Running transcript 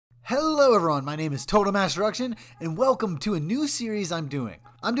Hello everyone, my name is Total Mass Destruction, and welcome to a new series I'm doing.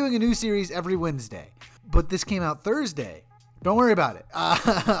 I'm doing a new series every Wednesday, but this came out Thursday. Don't worry about it.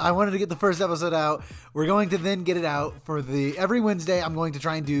 I wanted to get the first episode out. We're going to then get it out for every Wednesday. I'm going to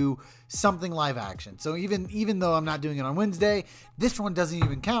try and do something live action. So even though I'm not doing it on Wednesday, this one doesn't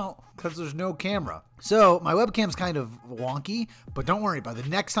even count because there's no camera. So my webcam's kind of wonky, but don't worry. By the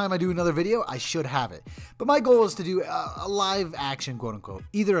next time I do another video, I should have it. But my goal is to do a live action, quote unquote,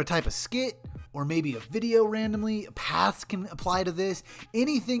 either a type of skit or maybe a video randomly. Paths can apply to this.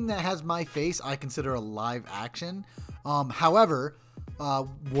 Anything that has my face, I consider a live action. However,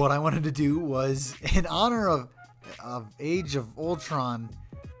 what I wanted to do was in honor of Age of Ultron.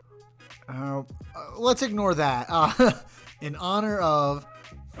 Let's ignore that. In honor of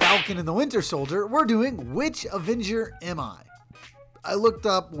Falcon and the Winter Soldier, we're doing Which Avenger Am I? I looked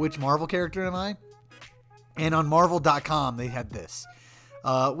up which Marvel character am I, and on Marvel.com they had this,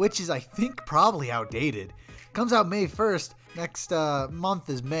 which is I think probably outdated. Comes out May 1st. Next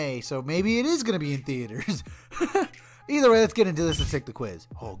month is May, so maybe it is going to be in theaters. Either way, let's get into this. Let's take the quiz.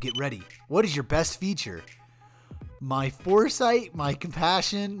 Oh, get ready. What is your best feature? My foresight, my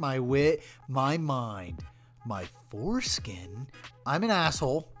compassion, my wit, my mind, my foreskin. I'm an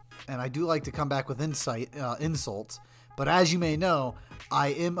asshole, and I do like to come back with insults. But as you may know, I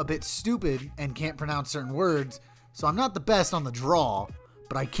am a bit stupid and can't pronounce certain words, so I'm not the best on the draw,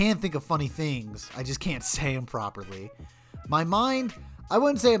 but I can think of funny things. I just can't say them properly. My mind, I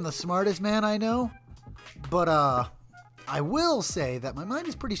wouldn't say I'm the smartest man I know, but I will say that my mind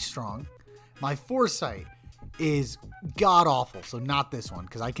is pretty strong. My foresight is god-awful, so not this one,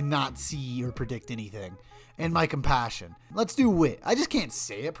 because I cannot see or predict anything. And my compassion. Let's do wit. I just can't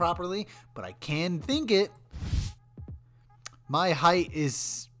say it properly, but I can think it. My height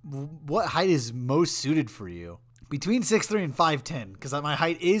is... What height is most suited for you? Between 6'3" and 5'10", because my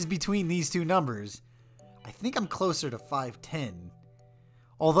height is between these two numbers. I think I'm closer to 5'10".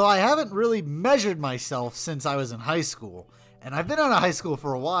 Although I haven't really measured myself since I was in high school. And I've been out of high school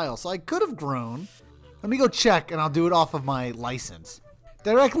for a while, so I could have grown. Let me go check, and I'll do it off of my license.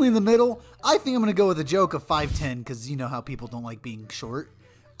 Directly in the middle, I think I'm going to go with a joke of 5'10", because you know how people don't like being short.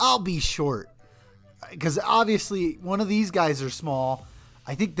 I'll be short. Because obviously, one of these guys are small.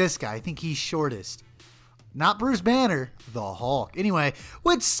 I think this guy, I think he's shortest. Not Bruce Banner, the Hulk. Anyway,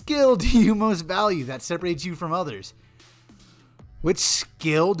 which skill do you most value that separates you from others? Which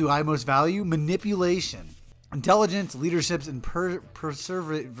skill do I most value? Manipulation, intelligence, leadership, and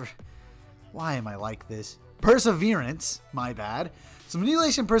why am I like this? Perseverance, my bad. So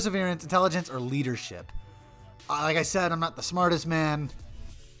manipulation, perseverance, intelligence, or leadership. Like I said, I'm not the smartest man.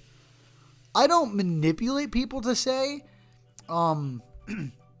 I don't manipulate people to say.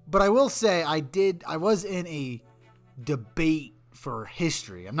 But I will say I was in a debate for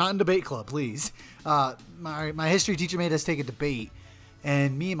history. I'm not in debate club, please. My history teacher made us take a debate,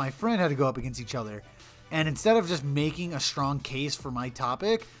 and me and my friend had to go up against each other. And instead of just making a strong case for my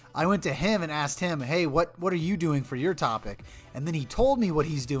topic, I went to him and asked him, hey, what are you doing for your topic? And then he told me what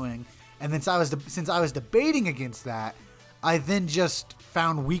he's doing. And then since I was debating against that, I then just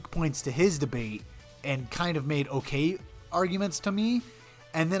found weak points to his debate and kind of made okay arguments to me.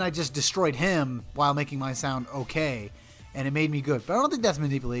 And then I just destroyed him while making mine sound okay. And it made me good. But I don't think that's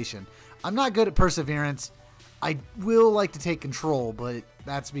manipulation. I'm not good at perseverance. I will like to take control, but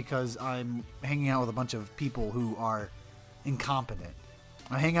that's because I'm hanging out with a bunch of people who are incompetent.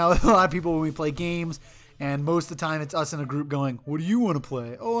 I hang out with a lot of people when we play games, and most of the time it's us in a group going, what do you want to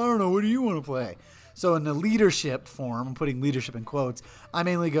play? Oh, I don't know, what do you want to play? So in the leadership form, I'm putting leadership in quotes, I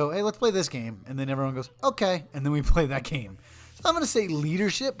mainly go, hey, let's play this game. And then everyone goes, okay. And then we play that game. So I'm going to say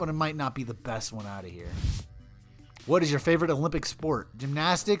leadership, but it might not be the best one out of here. What is your favorite Olympic sport?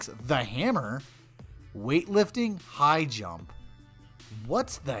 Gymnastics, the hammer, weightlifting, high jump.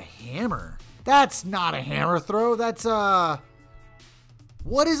 What's the hammer? That's not a hammer throw. That's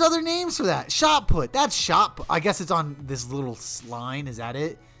what is other names for that? Shot put. That's shot put. I guess it's on this little line. Is that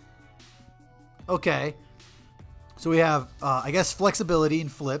it? Okay. So we have, I guess, flexibility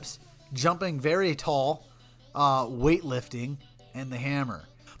and flips, jumping very tall, weightlifting, and the hammer.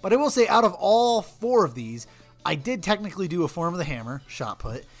 But I will say, out of all four of these, I did technically do a form of the hammer, shot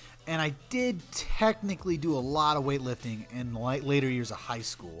put, and I did technically do a lot of weightlifting in later years of high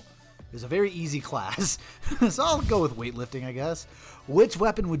school. It was a very easy class, so I'll go with weightlifting, I guess. Which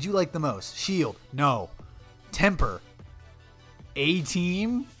weapon would you like the most? Shield? No. Temper?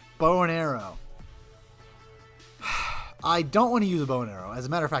 A-team? Bow and arrow? I don't want to use a bow and arrow. As a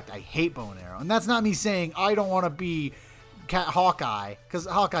matter of fact, I hate bow and arrow. And that's not me saying I don't want to be Hawkeye, because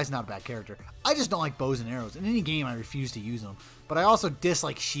Hawkeye's not a bad character. I just don't like bows and arrows. In any game, I refuse to use them. But I also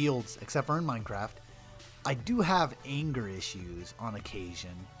dislike shields, except for in Minecraft. I do have anger issues on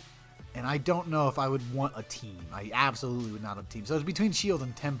occasion. And I don't know if I would want a team. I absolutely would not have a team. So it's between shield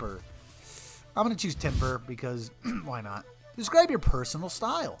and temper. I'm going to choose temper because why not? Describe your personal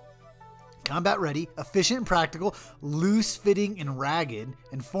style. Combat ready, efficient and practical, loose fitting and ragged,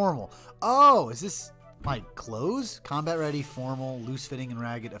 and formal. Oh, is this my clothes? Combat ready, formal, loose fitting and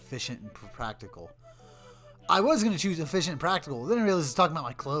ragged, efficient and practical. I was going to choose efficient and practical. Then I realized it's talking about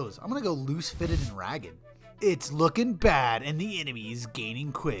my clothes. I'm going to go loose fitted and ragged. It's looking bad and the enemy is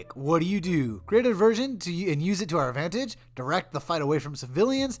gaining quick. What do? Create a diversion and use it to our advantage. Direct the fight away from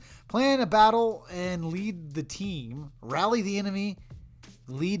civilians. Plan a battle and lead the team. Rally the enemy.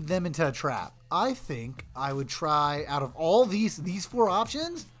 Lead them into a trap. I think I would try, out of all these 4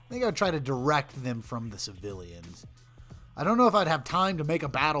 options, I think I would try to direct them from the civilians. I don't know if I'd have time to make a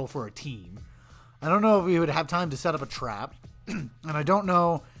battle for a team. I don't know if we would have time to set up a trap. And I don't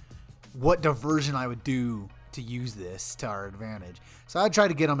know what diversion I would do to use this to our advantage. So I'd try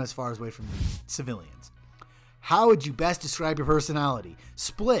to get them as far away from the civilians. How would you best describe your personality?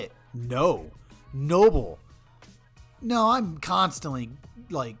 Split? No. Noble? No, I'm constantly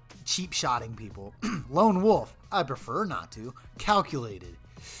like cheap-shotting people. Lone wolf? I prefer not to. Calculated?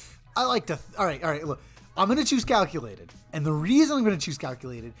 I like to... All right, look. I'm going to choose calculated. And the reason I'm going to choose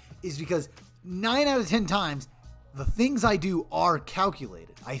calculated is because 9 out of 10 times, the things I do are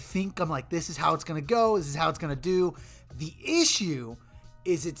calculated. I think I'm like, this is how it's going to go. This is how it's going to do. The issue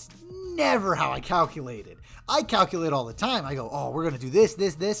is it's never how I calculated. I calculate all the time. I go, oh, we're going to do this.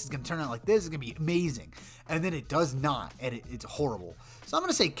 It's going to turn out like this. It's going to be amazing. And then it does not, and it's horrible. So I'm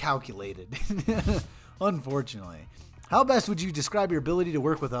going to say calculated, unfortunately. How best would you describe your ability to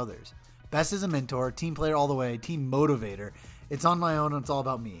work with others? Best as a mentor, team player all the way, team motivator. It's on my own and it's all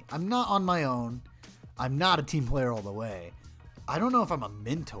about me. I'm not on my own. I'm not a team player all the way. I don't know if I'm a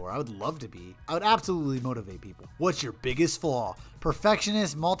mentor. I would love to be. I would absolutely motivate people. What's your biggest flaw?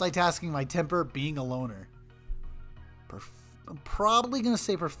 Perfectionist, multitasking, my temper, being a loner. I'm probably going to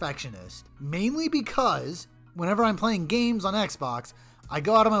say perfectionist. Mainly because whenever I'm playing games on Xbox, I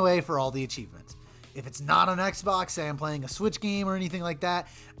go out of my way for all the achievements. If it's not on Xbox, say I'm playing a Switch game or anything like that,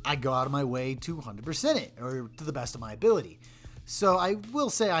 I go out of my way to 100% it, or to the best of my ability. So I will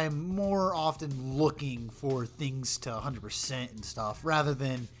say I am more often looking for things to 100% and stuff, rather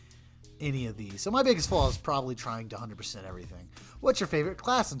than any of these. So my biggest flaw is probably trying to 100% everything. What's your favorite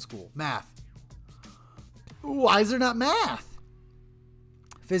class in school? Math. Why is there not math?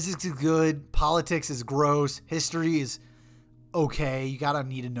 Physics is good. Politics is gross. History is okay. You gotta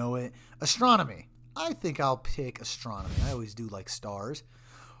need to know it. Astronomy. I think I'll pick astronomy. I always do like stars.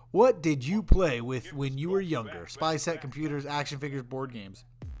 What did you play with when you were younger? Spy set, computers, action figures, board games.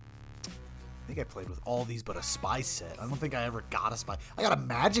 I think I played with all these but a spy set. I don't think I ever got a spy. I got a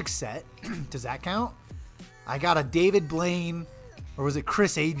magic set. Does that count? I got a David Blaine, or was it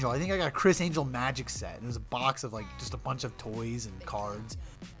Chris Angel? I think I got a Chris Angel magic set. It was a box of like just a bunch of toys and cards.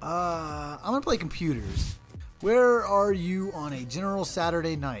 I'm gonna play computers. Where are you on a general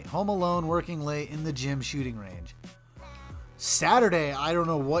Saturday night? Home alone, working late, in the gym, shooting range. Saturday, I don't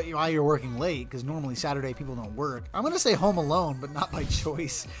know why you're working late, because normally Saturday people don't work. I'm going to say home alone, but not by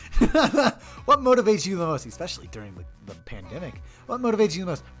choice. What motivates you the most, especially during the pandemic? What motivates you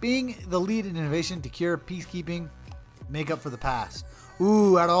the most? Being the lead in innovation to cure peacekeeping, make up for the past.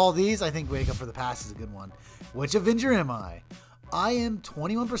 Ooh, out of all these, I think make up for the past is a good one. Which Avenger am I? I am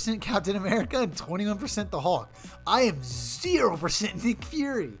 21% Captain America and 21% the Hulk. I am 0% Nick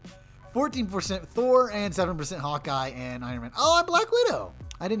Fury. 14% Thor, and 7% Hawkeye and Iron Man. Oh, I'm Black Widow.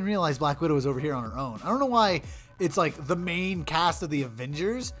 I didn't realize Black Widow was over here on her own. I don't know why it's like the main cast of the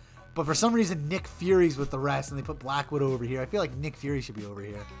Avengers, but for some reason Nick Fury's with the rest and they put Black Widow over here. I feel like Nick Fury should be over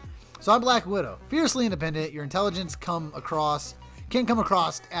here. So I'm Black Widow. Fiercely independent. Your intelligence can come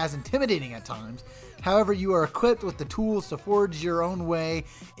across as intimidating at times. However, you are equipped with the tools to forge your own way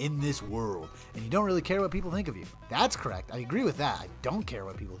in this world, and you don't really care what people think of you. That's correct. I agree with that. I don't care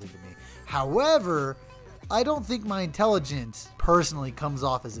what people think of me. However, I don't think my intelligence personally comes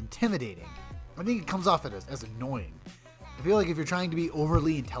off as intimidating. I think it comes off as annoying. I feel like if you're trying to be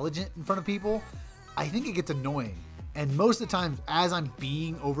overly intelligent in front of people, I think it gets annoying. And most of the time, as I'm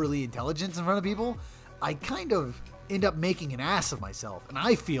being overly intelligent in front of people, I kind of end up making an ass of myself, and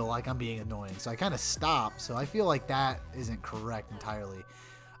I feel like I'm being annoying, so I kind of stop. So I feel like that isn't correct entirely.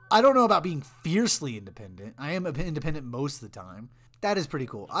 I don't know about being fiercely independent. I am independent most of the time. That is pretty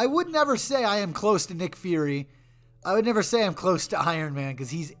cool. I would never say I am close to Nick Fury. I would never say I'm close to Iron Man, because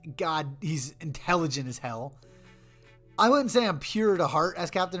he's intelligent as hell. I wouldn't say I'm pure to heart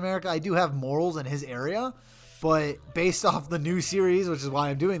as Captain America. I do have morals in his area, but based off the new series, which is why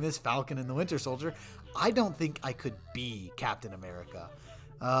I'm doing this, Falcon and the Winter Soldier, I don't think I could be Captain America,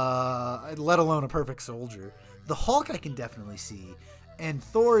 let alone a perfect soldier. The Hulk I can definitely see, and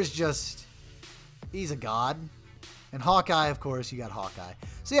Thor is just, he's a god. And Hawkeye, of course, you got Hawkeye.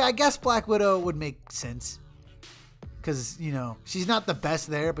 So yeah, I guess Black Widow would make sense. Because, you know, she's not the best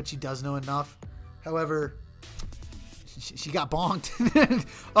there, but she does know enough. However, she got bonked.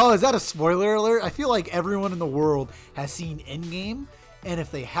 Oh, is that a spoiler alert? I feel like everyone in the world has seen Endgame. And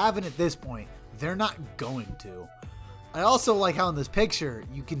if they haven't at this point, they're not going to. I also like how in this picture,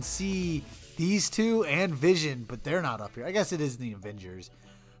 you can see these two and Vision, but they're not up here. I guess it is the Avengers.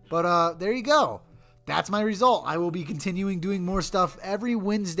 But there you go. That's my result. I will be continuing doing more stuff every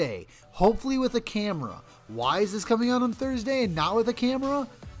Wednesday, hopefully with a camera. Why is this coming out on Thursday and not with a camera?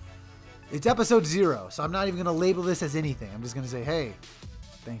 It's episode 0, so I'm not even going to label this as anything. I'm just going to say, hey,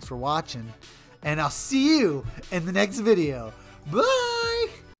 thanks for watching, and I'll see you in the next video.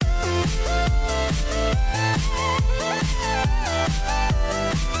 Bye!